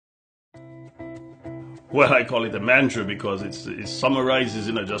Well, I call it a mantra because it summarizes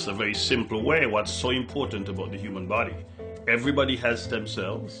in just a very simple way what's so important about the human body. Everybody has stem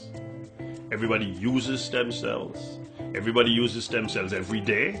cells. Everybody uses stem cells. Everybody uses stem cells every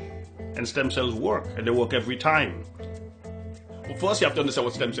day. And stem cells work, and they work every time. Well, first you have to understand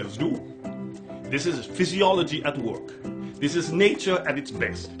what stem cells do. This is physiology at work. This is nature at its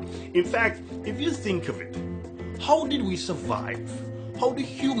best. In fact, if you think of it, how did we survive? How do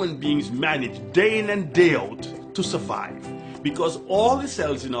human beings manage day in and day out to survive? Because all the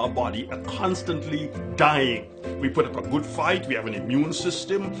cells in our body are constantly dying. We put up a good fight, we have an immune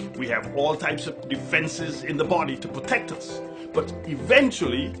system, we have all types of defenses in the body to protect us. But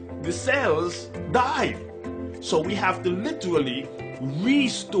eventually, the cells die. So we have to literally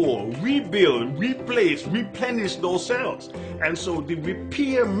restore, rebuild, replace, replenish those cells. And so the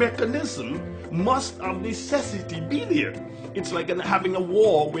repair mechanism must of necessity be there. It's like having a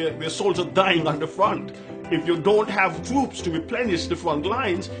war where soldiers are dying on the front. If you don't have troops to replenish the front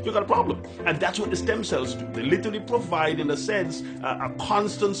lines, you've got a problem. And that's what the stem cells do. They literally provide, in a sense, a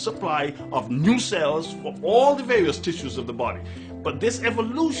constant supply of new cells for all the various tissues of the body. But this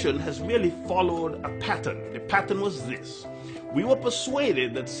evolution has really followed a pattern. The pattern was this. We were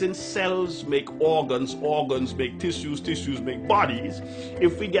persuaded that since cells make organs, organs make tissues, tissues make bodies,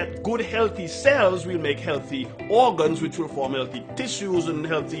 if we get good healthy cells, we'll make healthy organs, which will form healthy tissues and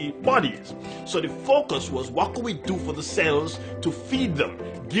healthy bodies. So the focus was, what can we do for the cells to feed them?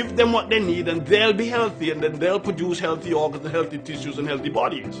 Give them what they need and they'll be healthy, and then they'll produce healthy organs and healthy tissues and healthy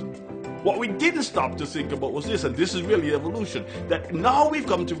bodies. What we didn't stop to think about was this, and this is really evolution, that now we've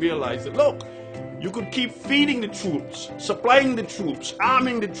come to realize that, look, you could keep feeding the troops, supplying the troops,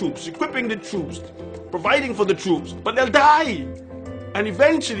 arming the troops, equipping the troops, providing for the troops, but they'll die. And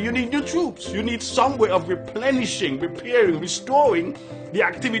eventually you need new troops. You need some way of replenishing, repairing, restoring the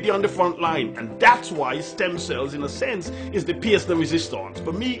activity on the front line. And that's why stem cells, in a sense, is the pièce de resistance.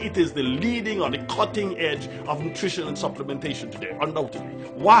 For me, it is the leading or the cutting edge of nutrition and supplementation today, undoubtedly.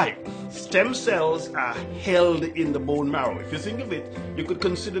 Why? Stem cells are held in the bone marrow. If you think of it, you could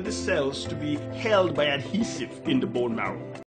consider the cells to be held by adhesive in the bone marrow.